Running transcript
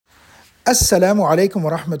Assalamu alaikum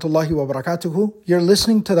wa rahmatullahi wa barakatuhu. You're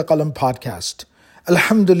listening to the Qalam podcast.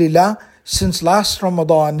 Alhamdulillah, since last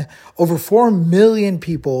Ramadan, over 4 million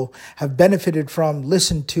people have benefited from,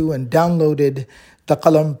 listened to, and downloaded the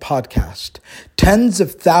Qalam podcast. Tens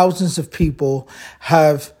of thousands of people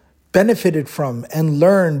have benefited from and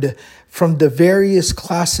learned from the various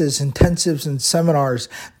classes, intensives, and seminars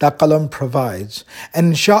that Qalam provides.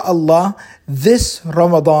 And inshaAllah, this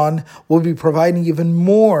Ramadan will be providing even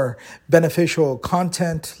more beneficial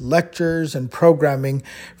content, lectures, and programming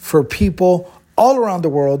for people all around the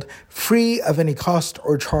world, free of any cost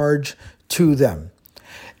or charge to them.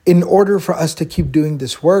 In order for us to keep doing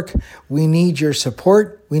this work, we need your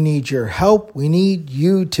support, we need your help, we need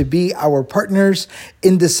you to be our partners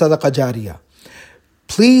in this Sadaqah Jariyah.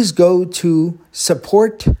 Please go to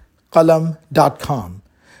supportqalam.com.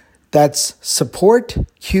 That's support,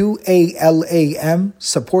 Qalam,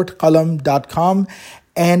 supportqalam.com,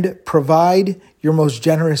 and provide your most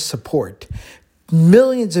generous support.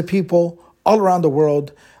 Millions of people all around the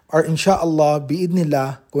world are insha'Allah,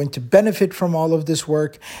 bi'idnillah, going to benefit from all of this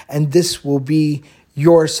work, and this will be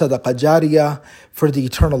your sadaqah jariyah for the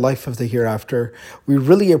eternal life of the hereafter. We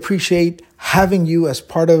really appreciate having you as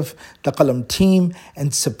part of the Qalam team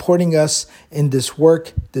and supporting us in this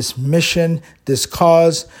work, this mission, this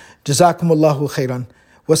cause. Jazakumullahu khairan.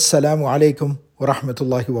 Wassalamu alaikum wa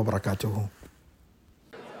rahmatullahi wa barakatuhu.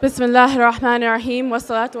 بسم الله الرحمن الرحيم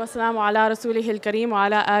والصلاة والسلام على رسوله الكريم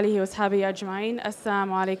وعلى آله وصحبه أجمعين.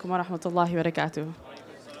 السلام عليكم ورحمة الله وبركاته.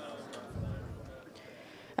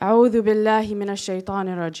 أعوذ بالله من الشيطان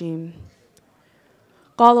الرجيم.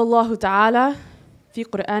 قال الله تعالى في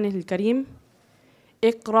قرآنه الكريم: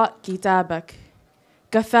 اقرأ كتابك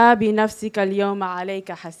كفى بنفسك اليوم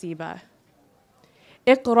عليك حسيبا.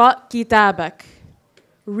 اقرأ كتابك.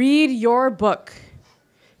 Read your book.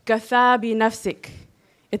 كفى بنفسك.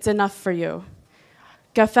 It's enough for you.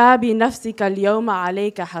 كَفَى بِنَفْسِكَ الْيَوْمَ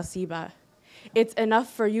عَلَيْكَ حَسِيبًا. It's enough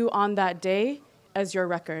for you on that day as your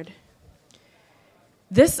record.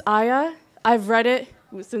 This ayah, I've read it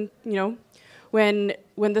since, when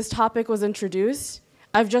this topic was introduced.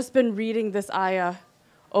 I've just been reading this ayah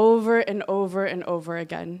over and over and over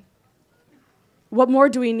again. What more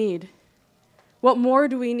do we need? What more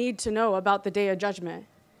do we need to know about the Day of Judgment?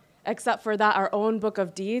 Except for that our own book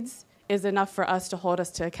of deeds is enough for us to hold us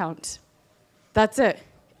to account. That's it.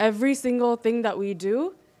 Every single thing that we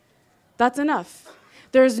do, that's enough.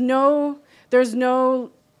 We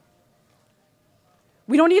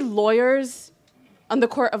don't need lawyers on the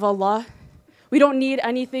court of Allah. We don't need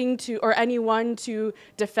anything or anyone to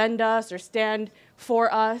defend us or stand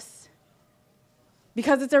for us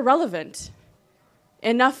because it's irrelevant.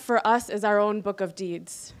 Enough for us is our own book of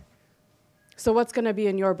deeds. So what's going to be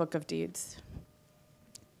in your book of deeds?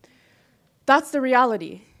 That's the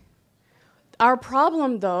reality. Our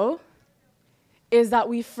problem, though, is that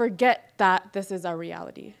we forget that this is our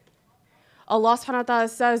reality. Allah subhanahu wa ta'ala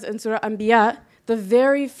says in Surah Anbiya, the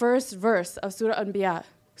very first verse of Surah Anbiya,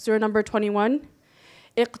 Surah number 21,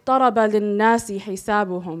 اقترب للناس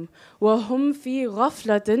حسابهم وهم في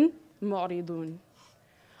غفلة معرضون.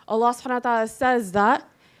 Allah subhanahu wa ta'ala says that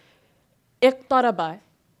اقترب,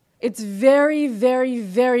 it's very, very,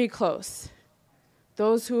 very close.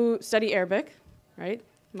 Those who study Arabic, right?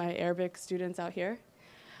 My Arabic students out here.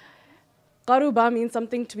 Qaruba means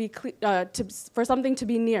something to be for something to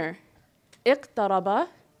be near. Iqtaraba,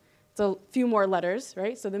 it's a few more letters,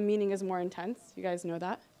 right? So the meaning is more intense. You guys know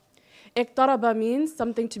that. Iqtaraba means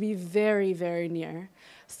something to be very, very near.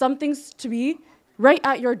 Something to be right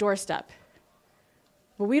at your doorstep.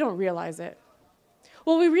 But we don't realize it.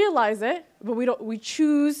 Well, we realize it, but we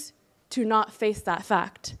choose to not face that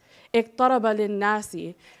fact. اقترب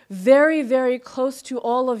للناس, very, very close to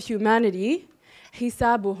all of humanity,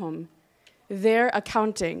 حسابهم, their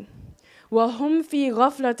accounting. وهم في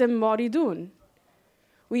غفلة معرضون.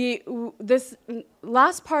 This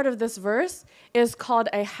last part of this verse is called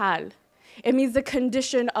a hal. It means the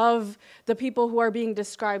condition of the people who are being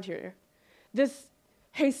described here. This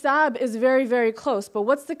hisab is very, very close, but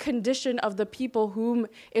what's the condition of the people whom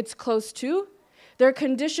it's close to? Their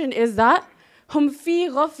condition is that hum fi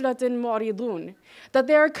ghaflatin mu'ridun, that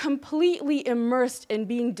they are completely immersed in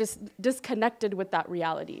being disconnected with that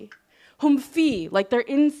reality. Hum fi, like they're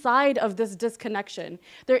inside of this disconnection.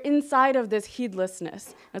 They're inside of this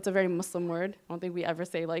heedlessness. That's a very Muslim word. I don't think we ever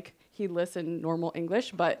say like heedless in normal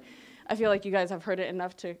English, but I feel like you guys have heard it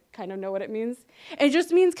enough to kind of know what it means. It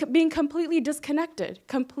just means being completely disconnected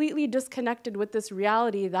with this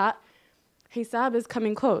reality that hisab is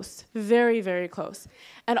coming close, very, very close.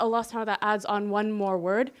 And Allah subhanahu wa ta'ala adds on one more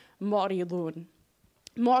word, mu'ridun.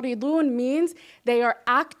 Mu'ridun means they are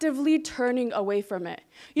actively turning away from it.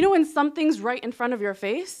 You know when something's right in front of your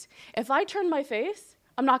face? If I turn my face,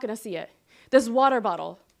 I'm not going to see it. This water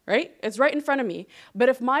bottle, right? It's right in front of me. But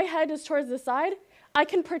if my head is towards the side, I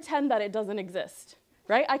can pretend that it doesn't exist,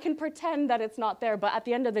 right? I can pretend that it's not there, but at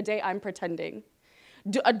the end of the day, I'm pretending.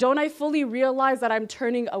 Don't I fully realize that I'm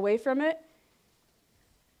turning away from it?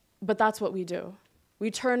 But that's what we do.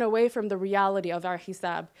 We turn away from the reality of our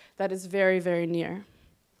hisab that is very, very near.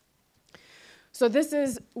 So this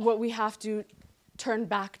is what we have to turn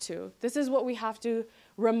back to. This is what we have to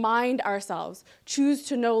remind ourselves. Choose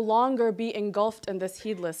to no longer be engulfed in this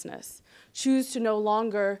heedlessness. Choose to no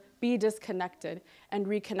longer be disconnected and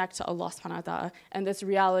reconnect to Allah subhanahu wa ta'ala and this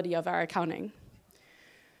reality of our accounting.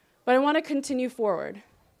 But I want to continue forward.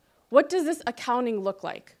 What does this accounting look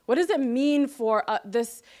like? What does it mean for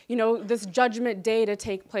this judgment day to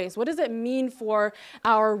take place? What does it mean for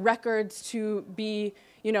our records to be,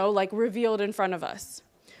 revealed in front of us?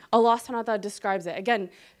 Allah subhanahu wa ta'ala describes it. Again,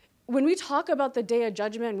 when we talk about the day of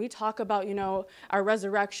judgment, we talk about, our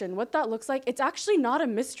resurrection, what that looks like, it's actually not a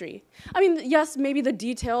mystery. I mean, yes, maybe the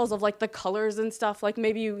details of the colors and stuff,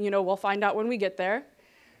 maybe, we'll find out when we get there.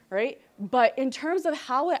 Right? But in terms of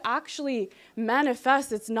how it actually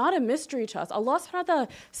manifests, it's not a mystery to us. Allah subhanahu wa ta'ala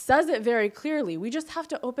says it very clearly. We just have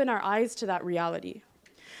to open our eyes to that reality.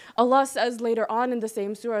 Allah says later on in the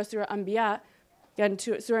same surah, Surah Anbiya, again,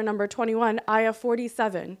 surah number 21, ayah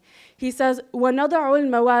 47. He says, وَنَضَعُ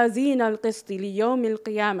الْمَوَازِينَ الْقِسْطِ لِيَوْمِ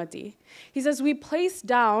الْقِيَامَةِ. He says, we place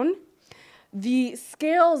down the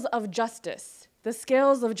scales of justice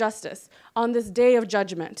on this day of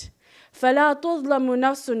judgment. فَلَا تُظْلَمُ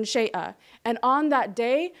نَفْسٌ شَيْئًا. And on that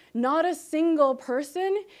day, not a single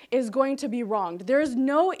person is going to be wronged. There is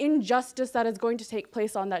no injustice that is going to take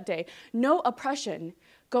place on that day. No oppression.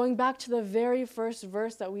 Going back to the very first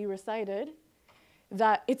verse that we recited,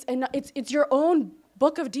 that it's your own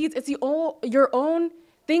book of deeds. It's your own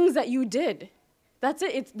things that you did. That's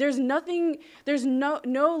it. There's nothing, there's no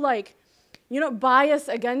bias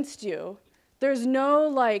against you. There's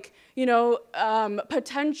no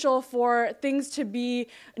potential for things to be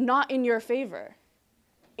not in your favor.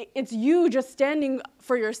 It's you just standing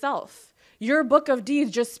for yourself. Your book of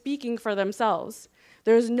deeds just speaking for themselves.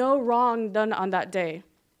 There's no wrong done on that day.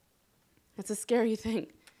 It's a scary thing.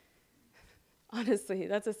 Honestly,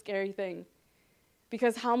 that's a scary thing.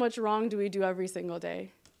 Because how much wrong do we do every single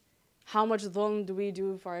day? How much dhulm do we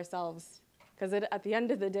do for ourselves? Because at the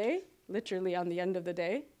end of the day, literally on the end of the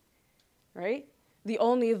day, right? The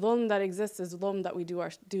only dhulm that exists is dhulm that we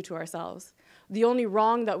do to ourselves. The only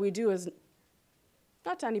wrong that we do is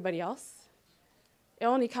not to anybody else. It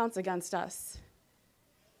only counts against us.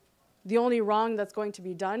 The only wrong that's going to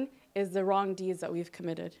be done is the wrong deeds that we've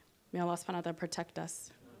committed. May Allah subhanahu wa ta'ala protect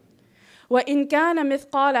us. وَإِن كَانَ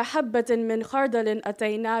مِثْقَالَ حَبَّةٍ مِّنْ خَرْدَلٍ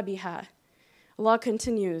أَتَيْنَا بِهَا. Allah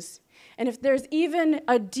continues. And if there's even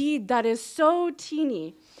a deed that is so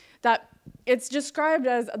teeny that it's described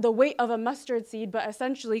as the weight of a mustard seed, but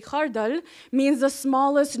essentially khardal means the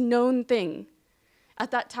smallest known thing.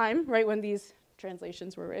 At that time, right, when these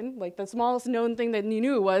translations were written, the smallest known thing that you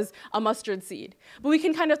knew was a mustard seed. But we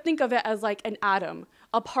can kind of think of it as an atom,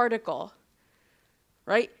 a particle,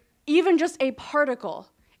 right? Even just a particle.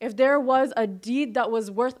 If there was a deed that was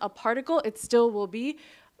worth a particle, it still will be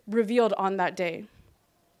revealed on that day.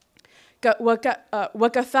 وَكَفَى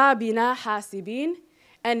بِنَا حَاسِبِينَ.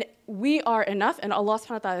 And we are enough, and Allah subhanahu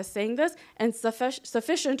wa ta'ala is saying this, and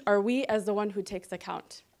sufficient are we as the one who takes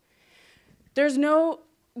account. There's no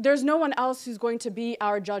one else who's going to be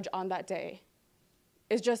our judge on that day.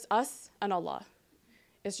 It's just us and Allah.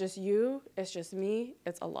 It's just you, it's just me,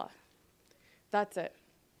 it's Allah. That's it.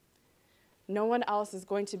 No one else is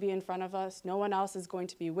going to be in front of us. No one else is going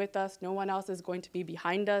to be with us. No one else is going to be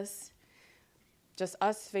behind us. Just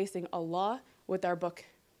us facing Allah with our book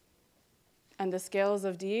and the scales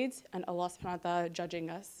of deeds, and Allah subhanahu wa ta'ala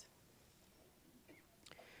judging us.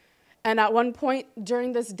 And at one point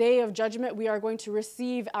during this day of judgment, we are going to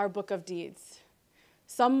receive our book of deeds.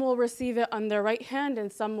 Some will receive it on their right hand,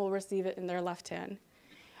 and some will receive it in their left hand.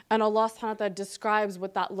 And Allah subhanahu wa ta'ala describes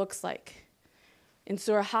what that looks like. In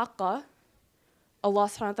Surah Haqqah, Allah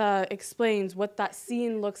subhanahu wa ta'ala explains what that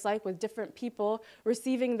scene looks like with different people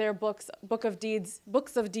receiving their books of deeds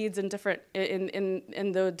in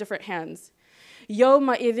the different hands.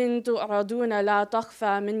 يَوْمَئِذٍ تُعْرَضُونَ لَا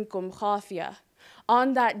تَخْفَى مِنْكُمْ خَافِيَةٌ.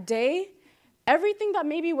 On that day, everything that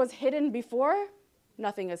maybe was hidden before,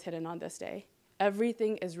 nothing is hidden on this day.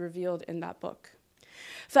 Everything is revealed in that book.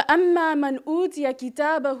 فَأَمَّا مَنْ أُوتِيَ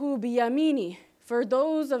كِتَابَهُ بِيَمِينِهِ. For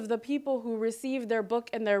those of the people who receive their book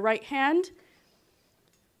in their right hand,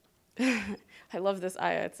 I love this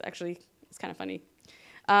ayah. It's kind of funny.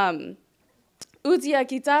 أوتي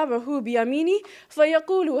كتابه بيمينه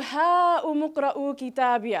فيقول هاؤم اقرءوا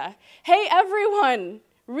كتابيه. Hey everyone,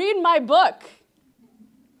 read my book.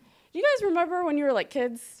 You guys remember when you were like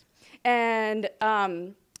kids and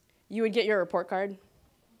you would get your report card,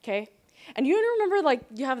 okay? And you remember like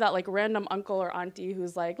you have that like random uncle or auntie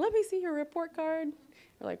who's like, let me see your report card.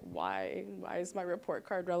 You're like, why is my report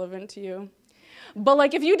card relevant to you? But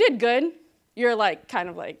like if you did good, you're like kind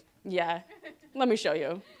of like, yeah, let me show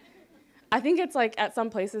you. I think it's like at some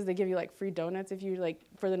places they give you like free donuts if you like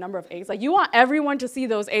for the number of A's. Like you want everyone to see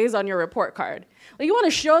those A's on your report card. Like you want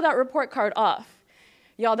to show that report card off.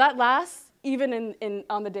 Y'all, that lasts even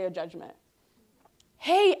on the day of judgment.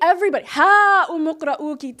 Hey everybody,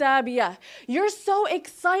 uqra'u kitabiyah. You're so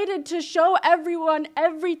excited to show everyone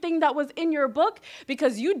everything that was in your book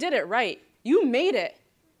because you did it right. You made it.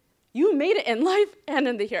 You made it in life and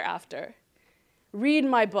in the hereafter. Read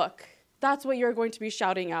my book. That's what you're going to be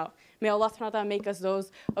shouting out. May Allah subhanahu wa ta'ala make us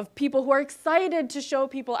those of people who are excited to show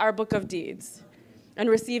people our book of deeds and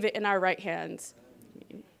receive it in our right hands.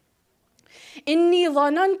 Inni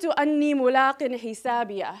dhanantu anni mulaqin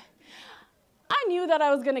hisabiyah. I knew that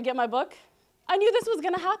I was going to get my book. I knew this was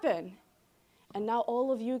going to happen. And now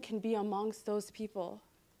all of you can be amongst those people.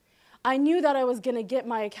 I knew that I was going to get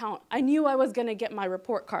my account. I knew I was going to get my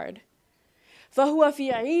report card. فَهُوَ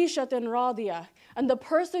فِي عِيشَةٍ رَاضِيَةٍ. And the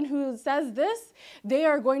person who says this, they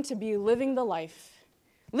are going to be living the life.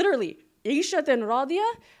 Literally, عِيشَةٍ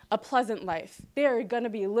رَاضِيَةٍ, a pleasant life. They are going to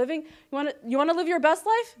be living. You want to live your best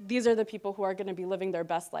life? These are the people who are going to be living their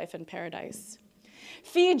best life in paradise.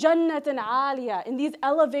 فِي جَنَّةٍ عَالِيَةٍ. In these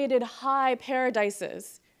elevated high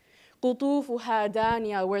paradises. قُطُوفُهَا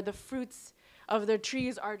دَانِيَةٍ. Where the fruits of the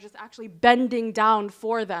trees are just actually bending down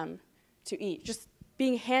for them to eat. Just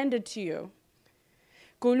being handed to you.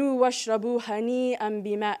 كُلُوا وَاشْرَبُوا هَنِيئًا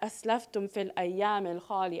بِمَا أَسْلَفْتُمْ فِي الْأَيَّامِ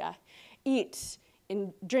الْخَالِيَةِ. Eat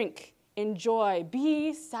and drink, enjoy,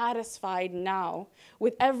 be satisfied now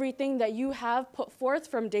with everything that you have put forth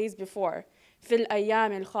from days before. فِي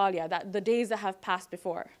الْأَيَّامِ الْخَالِيَةِ. That the days that have passed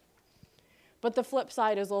before. But the flip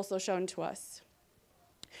side is also shown to us.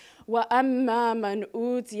 وَأَمَّا مَنْ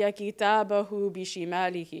أُوتِيَ كِتَابَهُ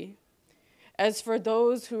بِشِمَالِهِ. As for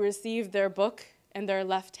those who receive their book in their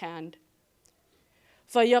left hand.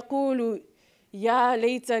 فَيَقُولُ يَا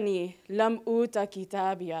لَيْتَنِي لَمْ أُوتَ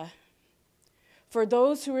كِتَابِيَهْ. For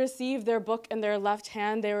those who receive their book in their left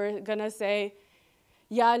hand, they were going to say,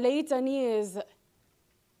 يَا لَيْتَنِي is,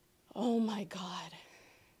 oh my God,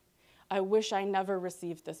 I wish I never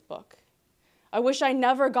received this book. I wish I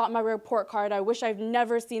never got my report card. I wish I've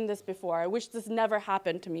never seen this before. I wish this never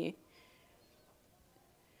happened to me.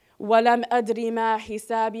 وَلَمْ أَدْرِ مَا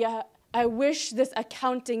حِسَابِيَهْ. I wish this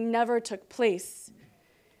accounting never took place.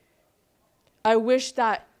 I wish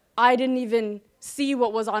that I didn't even see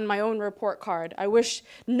what was on my own report card. I wish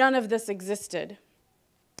none of this existed.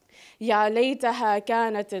 يَا لَيْتَهَا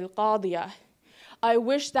كَانَتِ الْقَاضِيَةِ. I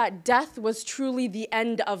wish that death was truly the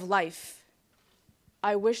end of life.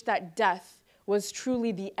 I wish that death was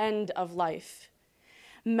truly the end of life.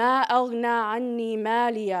 مَا أَغْنَى عَنِّي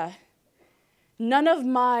مَالِيَهْ. None of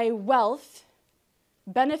my wealth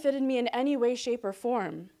benefited me in any way, shape, or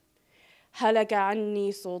form. هَلَكَ عَنِّي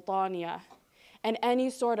سُلْطَانِيَهْ. And any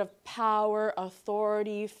sort of power,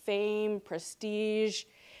 authority, fame, prestige,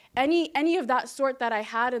 any of that sort that I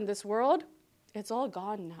had in this world, it's all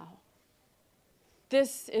gone now.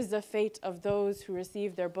 This is the fate of those who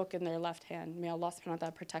receive their book in their left hand. May Allah subhanahu wa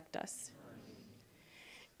ta'ala protect us.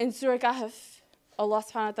 In Surah Kahf, Allah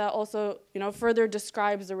subhanahu wa ta'ala also, further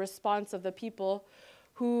describes the response of the people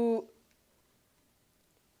who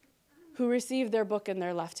receive their book in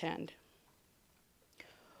their left hand.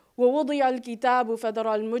 ووضع الكتاب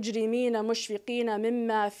فترى المجرمين مشفقين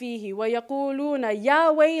مما فيه ويقولون يا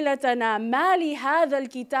ويلتنا ما لهذا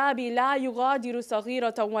الكتاب لا يغادر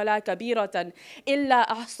صغيرة ولا كبيرة إلا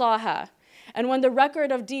أحصاها. And when the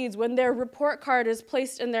record of deeds, when their report card is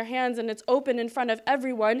placed in their hands and it's open in front of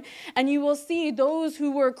everyone, and you will see those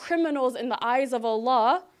who were criminals in the eyes of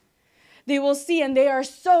Allah, they will see and they are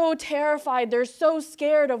so terrified, they're so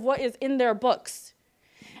scared of what is in their books.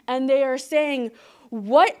 And they are saying,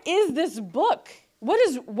 what is this book? What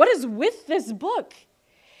is with this book?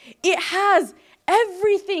 It has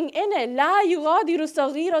everything in it. لا يغادر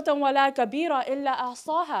صغيرة ولا كبيرة إلا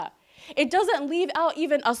أحصاها. It doesn't leave out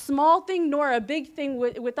even a small thing nor a big thing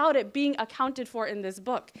without it being accounted for in this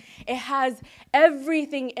book. It has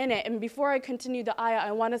everything in it. And before I continue the ayah,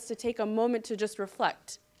 I want us to take a moment to just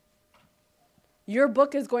reflect. Your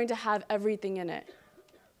book is going to have everything in it.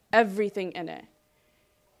 Everything in it.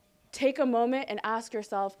 take a moment and ask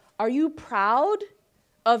yourself, are you proud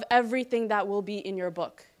of everything that will be in your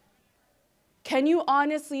book? Can you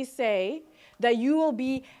honestly say that you will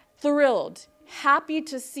be thrilled, happy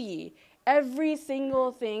to see every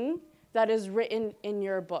single thing that is written in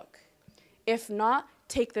your book? If not,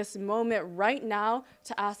 take this moment right now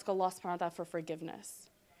to ask Allah subhanahu wa ta'ala for forgiveness.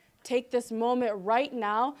 Take this moment right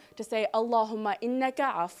now to say, Allahumma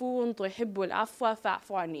innaka afuun tuhibbul afwa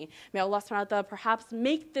fa'fu anni. May Allah subhanahu wa ta'ala perhaps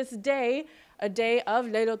make this day a day of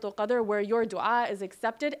Laylatul Qadr where your dua is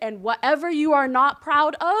accepted and whatever you are not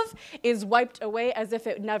proud of is wiped away as if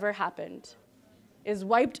it never happened. Is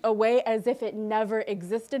wiped away as if it never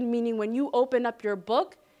existed, meaning when you open up your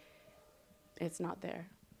book, it's not there.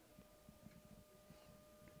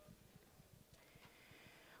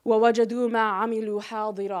 وَوَجَدُوا مَا عَمِلُوا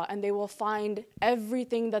حَاضِرًا, and they will find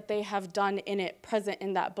everything that they have done in it present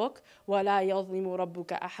in that book. وَلَا يَظْلِمُ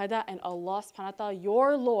رَبُّكَ أَحَدًا, and Allah subhanahu wa ta'ala,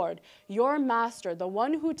 your Lord, your Master, the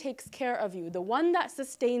one who takes care of you, the one that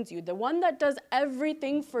sustains you, the one that does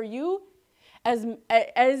everything for you,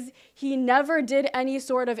 as he never did any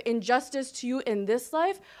sort of injustice to you in this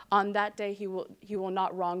life, on that day he will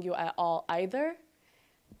not wrong you at all either,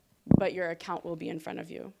 but your account will be in front of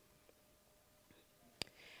you.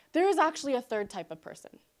 There is actually a third type of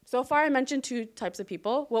person. So far I mentioned two types of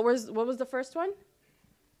people. What was the first one?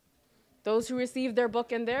 Those who receive their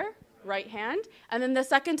book in their right hand. And then the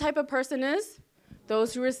second type of person is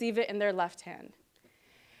those who receive it in their left hand.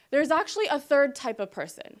 There's actually a third type of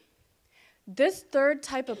person. This third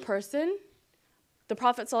type of person, the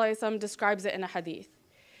Prophet ﷺ describes it in a hadith.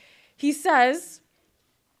 He says,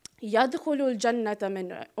 يَدْخُلُ الْجَنَّةَ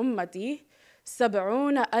مِنْ أُمَّتِي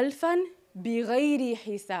 70,000 بِغَيْرِ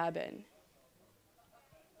حِسَابٍ.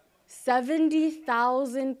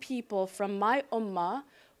 70,000 people from my ummah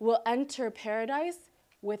will enter paradise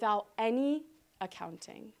without any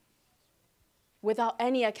accounting. Without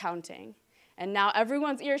any accounting. And now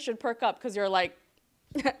everyone's ears should perk up because you're like,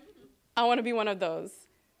 I want to be one of those.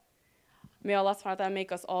 May Allah subhanahu wa ta'ala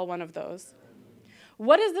make us all one of those.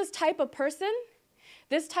 What is this type of person?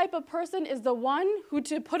 This type of person is the one who,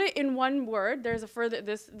 to put it in one word, there's a further,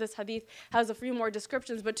 this hadith has a few more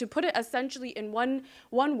descriptions, but to put it essentially in one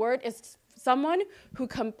word is someone who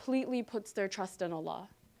completely puts their trust in Allah.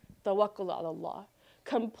 Tawakkul ala Allah.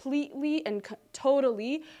 Completely and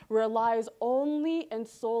totally relies only and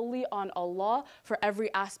solely on Allah for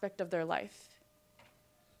every aspect of their life.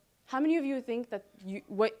 How many of you think that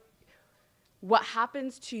what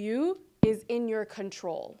happens to you is in your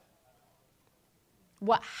control?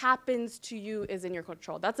 What happens to you is in your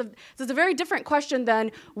control. That's a very different question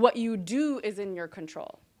than what you do is in your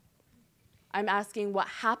control. I'm asking what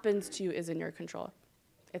happens to you is in your control.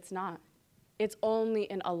 It's not. It's only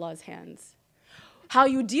in Allah's hands. How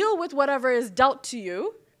you deal with whatever is dealt to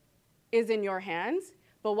you is in your hands,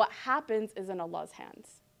 but what happens is in Allah's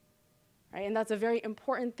hands. Right? And that's a very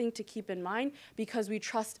important thing to keep in mind because we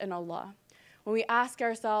trust in Allah. When we ask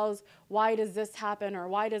ourselves, why does this happen or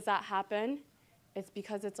why does that happen? It's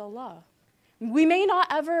because it's Allah. We may not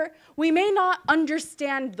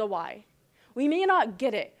understand the why. We may not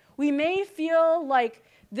get it. We may feel like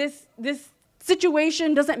this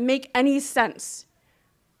situation doesn't make any sense.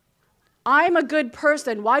 I'm a good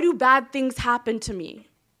person. Why do bad things happen to me?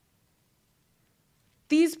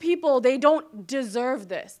 These people, they don't deserve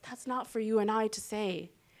this. That's not for you and I to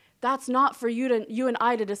say. That's not for you and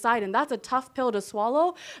I to decide, and that's a tough pill to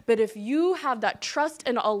swallow. But if you have that trust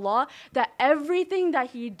in Allah, that everything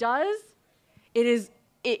that He does,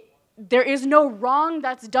 there is no wrong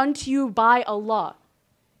that's done to you by Allah.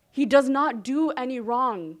 He does not do any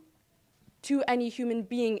wrong to any human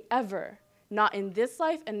being ever, not in this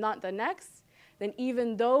life and not the next. Then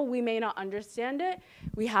even though we may not understand it,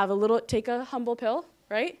 we have take a humble pill,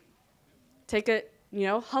 right?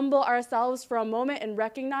 Humble ourselves for a moment and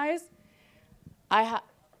recognize I'm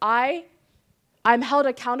held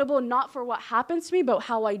accountable not for what happens to me, but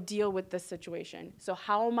how I deal with this situation. So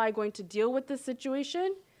how am I going to deal with this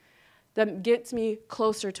situation? That gets me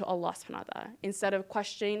closer to Allah subhanahu wa ta'ala instead of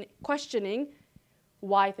questioning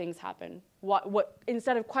why things happen.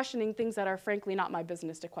 Instead of questioning things that are frankly not my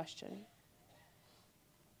business to question.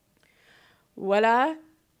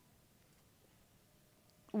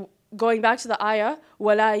 Going back to the ayah,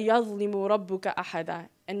 وَلَا يَظْلِمُ رَبُّكَ أَحَدًا,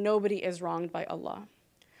 and nobody is wronged by Allah.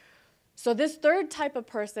 So this third type of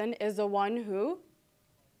person is the one who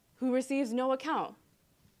receives no account.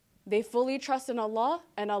 They fully trust in Allah,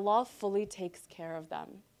 and Allah fully takes care of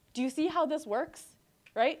them. Do you see how this works?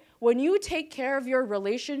 Right? When you take care of your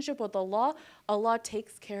relationship with Allah, Allah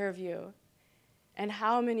takes care of you. And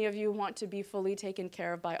how many of you want to be fully taken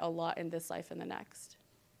care of by Allah in this life and the next?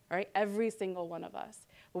 all right? Every single one of us.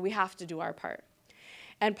 But we have to do our part.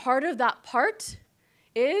 And part of that part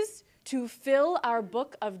is to fill our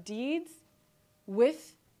book of deeds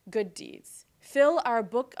with good deeds. Fill our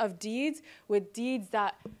book of deeds with deeds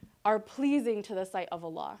that are pleasing to the sight of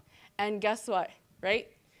Allah. And guess what, right?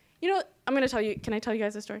 You know, I'm going to tell you, can I tell you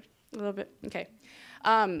guys a story? A little bit? Okay.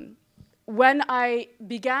 When I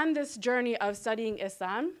began this journey of studying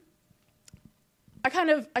Islam, I kind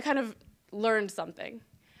of learned something.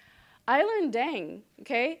 I learned, dang,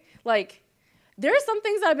 okay? Like, there are some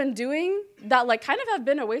things I've been doing that like kind of have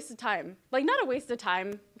been a waste of time. Like, not a waste of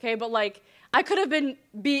time, okay, but like I could have been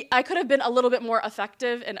a little bit more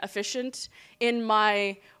effective and efficient in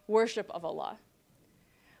my worship of Allah.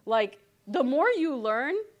 Like, the more you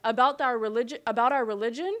learn about our religion,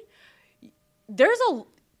 there's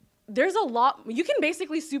a lot. You can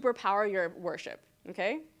basically superpower your worship.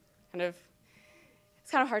 Okay,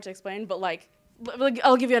 it's kind of hard to explain, but like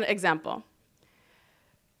I'll give you an example.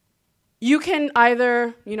 You can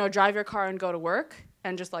either drive your car and go to work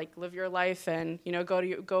and just like live your life and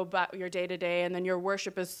go about your day to day, and then your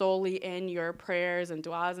worship is solely in your prayers and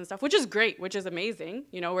du'as and stuff, which is great, which is amazing.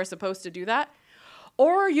 We're supposed to do that.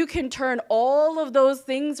 Or you can turn all of those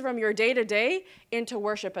things from your day to day into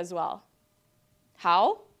worship as well.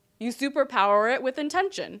 How? You superpower it with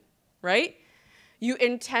intention, right? You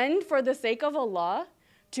intend for the sake of Allah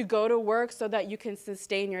to go to work so that you can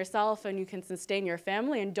sustain yourself and you can sustain your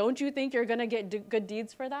family. And don't you think you're going to get good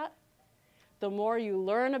deeds for that? The more you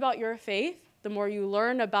learn about your faith, the more you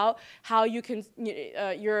learn about how you can,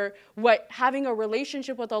 what having a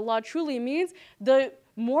relationship with Allah truly means, the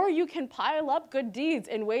more you can pile up good deeds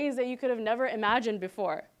in ways that you could have never imagined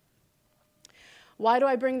before. Why do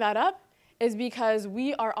I bring that up? Is because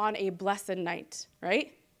we are on a blessed night,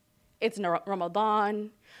 right? It's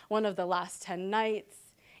Ramadan, one of the last 10 nights.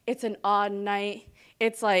 It's an odd night.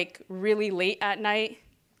 It's like really late at night,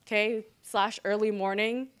 okay, / early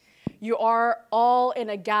morning. You are all in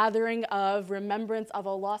a gathering of remembrance of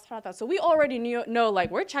Allah subhanahu wa ta'ala. So we already know like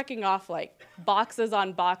we're checking off like boxes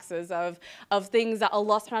on boxes of things that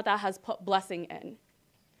Allah subhanahu wa ta'ala has put blessing in.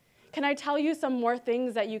 Can I tell you some more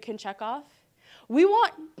things that you can check off?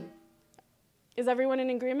 Is everyone in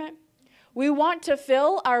agreement? We want to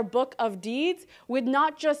fill our book of deeds with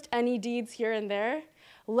not just any deeds here and there.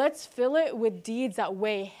 Let's fill it with deeds that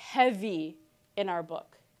weigh heavy in our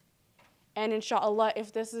book. And inshallah,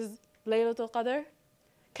 if this is Laylatul Qadr,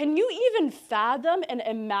 can you even fathom and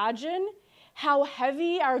imagine how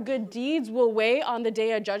heavy our good deeds will weigh on the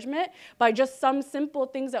Day of Judgment by just some simple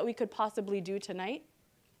things that we could possibly do tonight?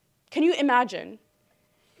 Can you imagine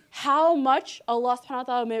how much Allah subhanahu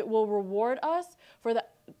wa ta'ala will reward us for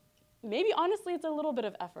that? Maybe honestly it's a little bit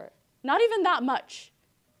of effort. Not even that much.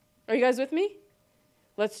 Are you guys with me?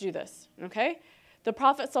 Let's do this, okay? The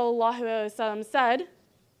Prophet ﷺ said,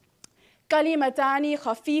 كلمتان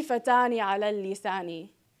خفيفتان على اللسان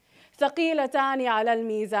ثقيلتان على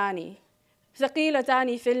الميزان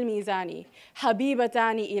ثقيلتان في الميزان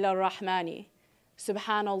حبيبتان إلى الرحمن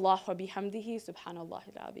سبحان الله وبحمده سبحان الله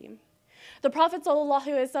العظيم. The Prophet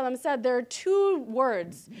ﷺ said there are two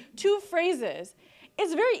words, two phrases.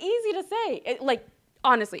 It's very easy to say.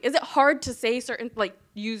 Honestly, is it hard to say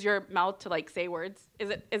use your mouth to say words? Is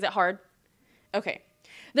it hard? Okay.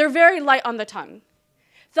 They're very light on the tongue.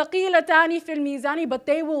 ثقيلتان في الميزان, but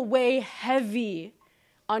they will weigh heavy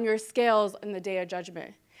on your scales in the Day of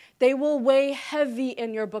Judgment. They will weigh heavy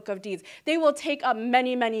in your book of deeds. They will take up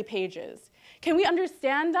many, many pages. Can we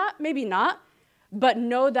understand that? Maybe not. But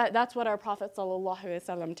know that that's what our Prophet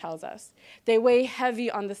ﷺ tells us. They weigh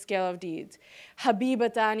heavy on the scale of deeds.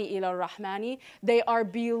 Habibatani ila rahmani. They are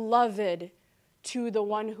beloved to the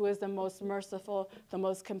one who is the most merciful, the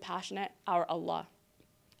most compassionate, our Allah.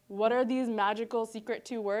 What are these magical secret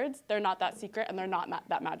two words? They're not that secret and they're not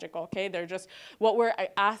that magical, okay? They're just what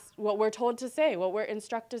we're told to say, what we're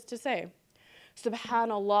instructed to say.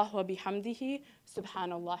 Subhanallah wa bihamdihi,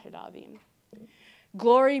 subhanallah al-azim.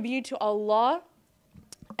 Glory be to Allah,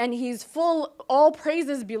 and He's full, all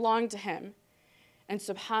praises belong to Him. And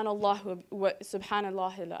subhanallah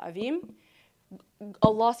al-azim,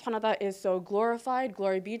 Allah subhanahu wa ta'ala is so glorified,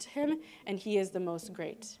 glory be to Him, and He is the most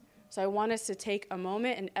great. So I want us to take a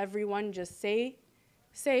moment and everyone just say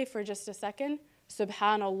for just a second,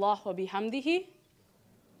 Subhanallah wa bihamdihi,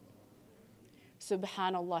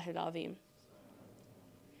 Subhanallah al-azim.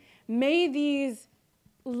 May these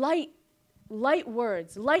light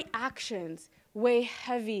words, light actions weigh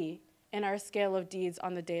heavy in our scale of deeds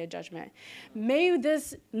on the Day of Judgment. May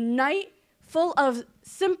this night full of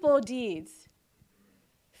simple deeds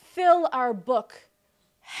fill our book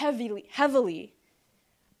heavily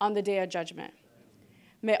on the Day of Judgment.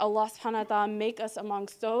 May Allah subhanahu wa ta'ala make us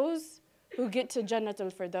amongst those who get to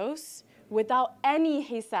Jannatul Firdaus without any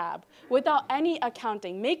hisab, without any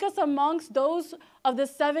accounting. Make us amongst those of the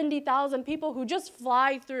 70,000 people who just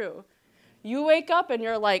fly through. You wake up and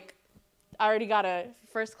you're like, I already got a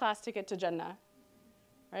first class ticket to Jannah.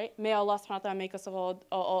 Right? May Allah subhanahu wa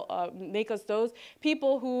ta'ala make us those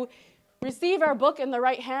people who receive our book in the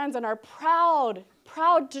right hands and are proud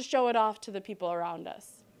to show it off to the people around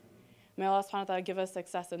us. May Allah subhanahu wa ta'ala give us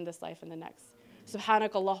success in this life and the next.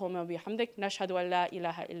 سبحانك اللهم وبحمدك نشهد أن لا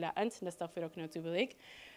إله إلا أنت نستغفرك ونتوب إليك.